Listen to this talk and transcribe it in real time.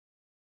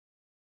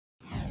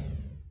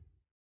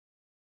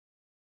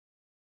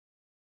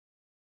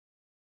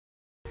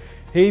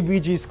Hey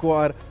BG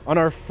Squad, on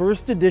our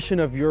first edition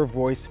of Your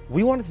Voice,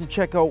 we wanted to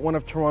check out one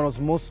of Toronto's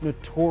most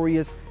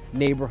notorious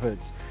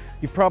neighborhoods.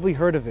 You've probably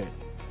heard of it,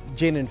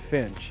 Jane and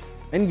Finch.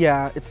 And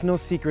yeah, it's no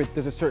secret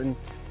there's a certain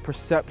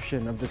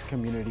perception of this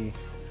community.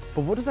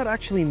 But what does that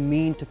actually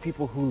mean to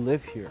people who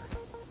live here?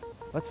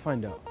 Let's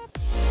find out.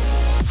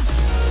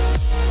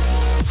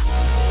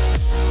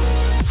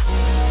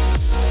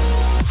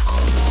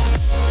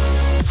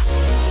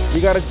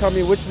 You gotta tell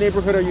me, which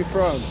neighborhood are you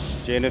from?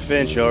 Jane and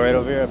Finch, yo, right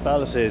over here at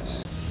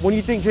Palisades. When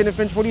you think Jane and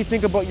Finch, what do you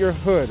think about your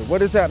hood? What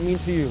does that mean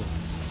to you?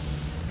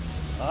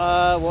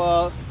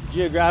 Well,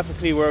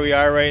 geographically where we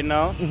are right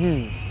now,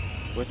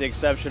 with the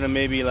exception of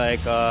maybe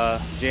like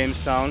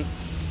Jamestown,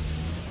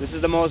 this is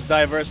the most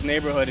diverse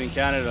neighborhood in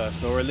Canada,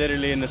 so we're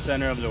literally in the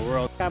center of the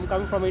world. I'm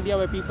coming from India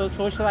where people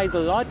socialize a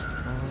lot,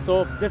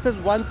 so this is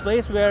one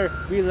place where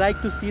we like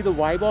to see the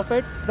vibe of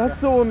it. That's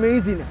so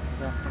amazing.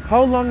 Yeah.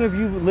 How long have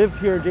you lived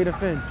here in Jane and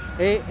Finch?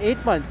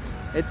 8 months.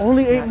 It's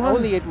only 8 months?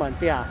 Only 8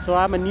 months, yeah. So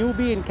I'm a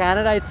newbie in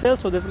Canada itself,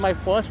 so this is my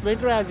first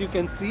winter, as you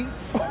can see.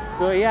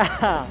 So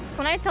yeah.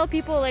 When I tell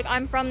people like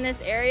I'm from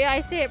this area, I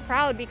say it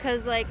proud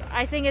because like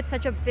I think it's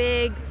such a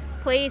big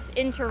place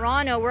in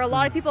Toronto where a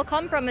lot of people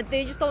come from, but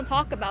they just don't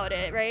talk about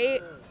it,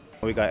 right?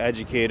 We got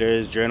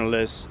educators,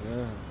 journalists,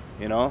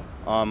 you know,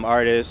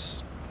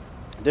 artists,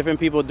 different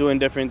people doing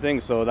different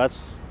things. So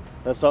that's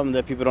something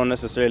that people don't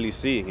necessarily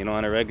see, you know,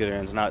 on a regular,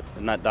 and it's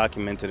not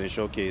documented and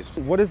showcased.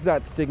 What is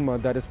that stigma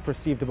that is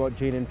perceived about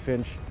Jane and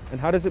Finch,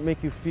 and how does it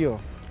make you feel?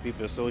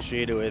 People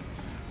associated with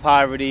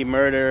poverty,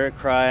 murder,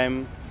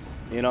 crime,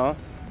 you know,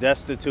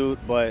 destitute,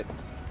 but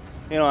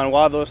you know, and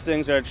while those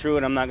things are true,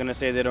 and I'm not gonna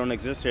say they don't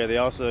exist here, they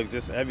also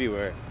exist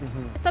everywhere.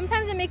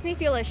 Sometimes it makes me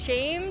feel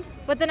ashamed,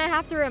 but then I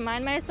have to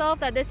remind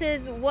myself that this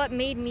is what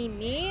made me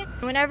me.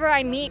 Whenever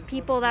I meet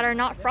people that are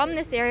not from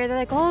this area, they're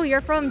like, oh, you're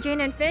from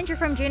Jane and Finch, you're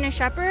from Jane and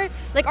Shepherd.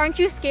 Like, aren't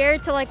you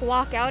scared to like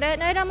walk out at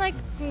night? I'm like,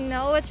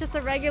 no, it's just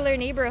a regular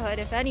neighborhood,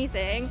 if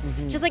anything.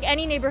 Just like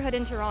any neighborhood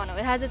in Toronto.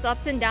 It has its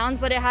ups and downs,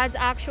 but it has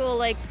actual,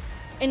 like,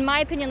 in my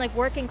opinion, like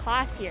working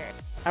class here.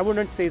 I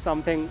wouldn't say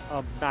something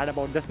bad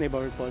about this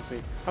neighborhood per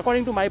se.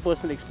 According to my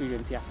personal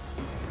experience, yeah.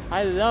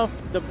 I love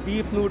the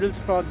beef noodles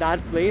from that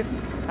place.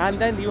 And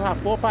then you have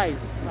Popeyes.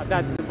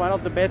 That's one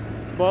of the best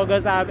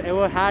burgers I've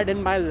ever had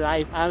in my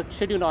life. I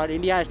shit you not,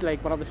 India is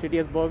like one of the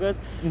shittiest burgers.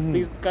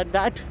 Please cut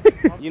that.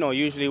 You know,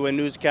 usually when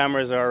news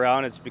cameras are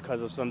around, it's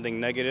because of something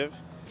negative.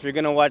 If you're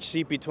gonna watch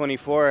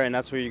CP24 and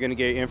that's where you're gonna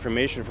get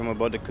information from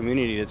about the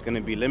community, it's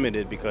gonna be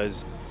limited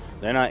because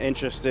they're not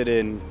interested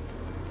in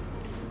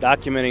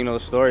documenting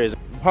those stories.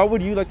 How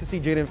would you like to see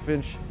Jane and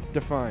Finch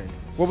defined?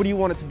 What would you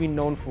want it to be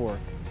known for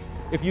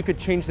if you could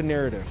change the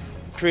narrative?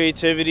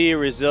 Creativity,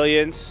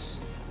 resilience.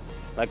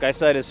 Like I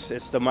said,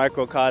 it's the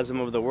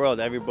microcosm of the world.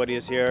 Everybody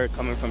is here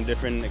coming from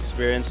different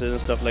experiences and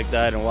stuff like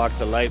that and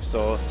walks of life.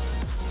 So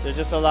there's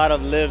just a lot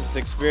of lived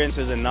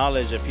experiences and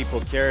knowledge that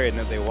people carry and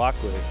that they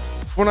walk with.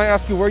 When I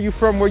ask you where you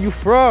from, where you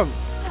from?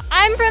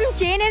 I'm from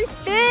Jane and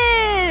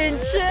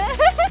Finch.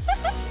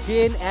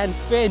 Jane and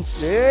Finch.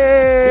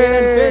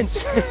 Hey.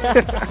 Jane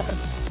and Finch.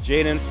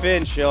 Jane and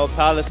Finch, yo,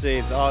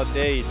 Palisades all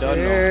day, you don't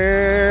know.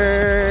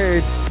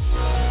 Hey.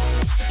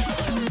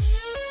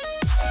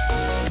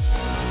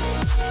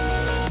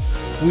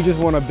 We just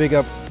want to big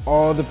up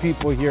all the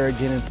people here at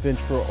Jane and Finch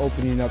for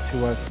opening up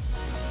to us.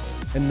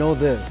 And know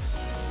this,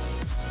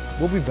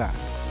 we'll be back.